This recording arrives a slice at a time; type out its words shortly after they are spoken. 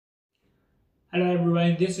Hello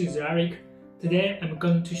everyone, this is Eric. Today I'm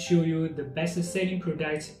going to show you the best-selling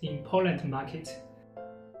products in Poland market.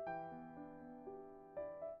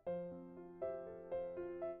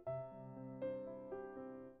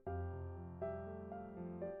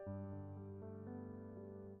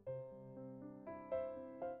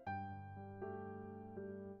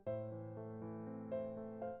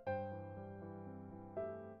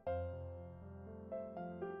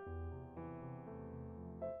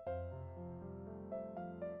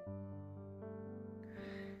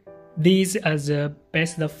 These are the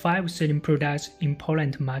best 5 selling products in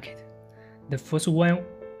Poland market. The first one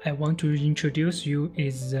I want to introduce you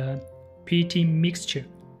is the PET mixture.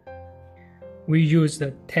 We use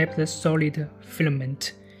the tapped solid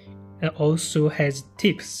filament and also has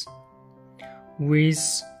tips with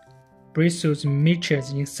bristles mixtures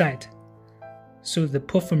inside, so the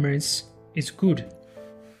performance is good.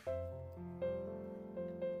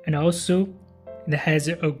 And also it has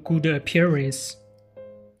a good appearance.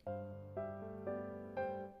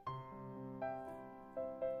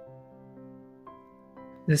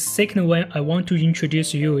 The second one I want to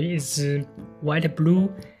introduce you is white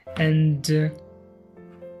blue and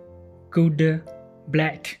gold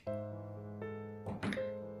black.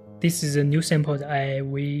 This is a new sample that I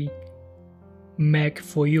will make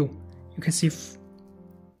for you. You can see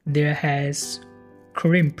there has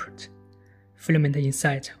crimped filament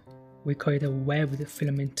inside. We call it a waved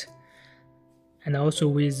filament, and also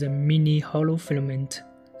with a mini hollow filament,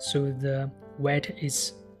 so the weight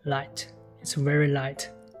is light. It's very light.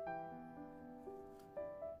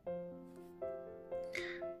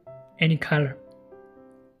 Any color,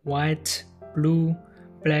 white, blue,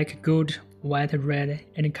 black, gold, white, red,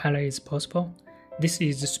 any color is possible. This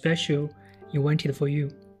is special invented for you.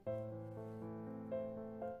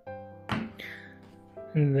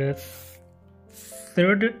 And the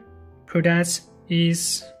third product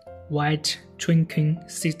is white Trinken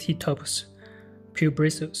 60 tops pure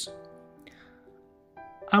bristles.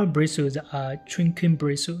 Our bristles are Trinken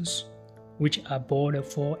bristles, which are boiled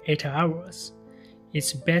for 8 hours.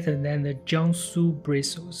 It's better than the Jiangsu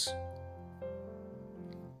bristles.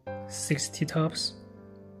 60 tops.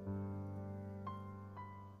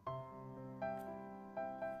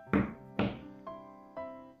 You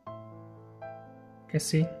can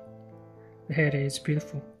see the head is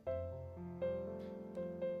beautiful.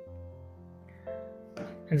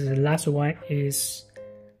 And the last one is,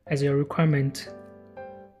 as a requirement,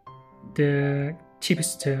 the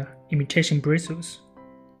cheapest imitation bristles.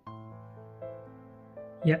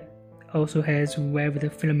 Yeah, also has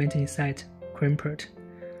waved filament inside, crimped,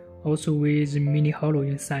 also with mini hollow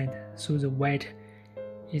inside, so the weight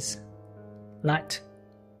is light.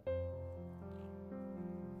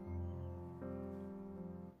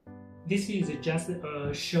 This is just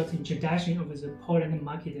a short introduction of the Poland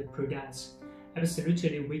market products.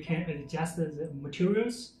 Absolutely, we can adjust the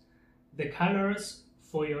materials, the colors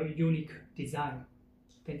for your unique design.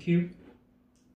 Thank you.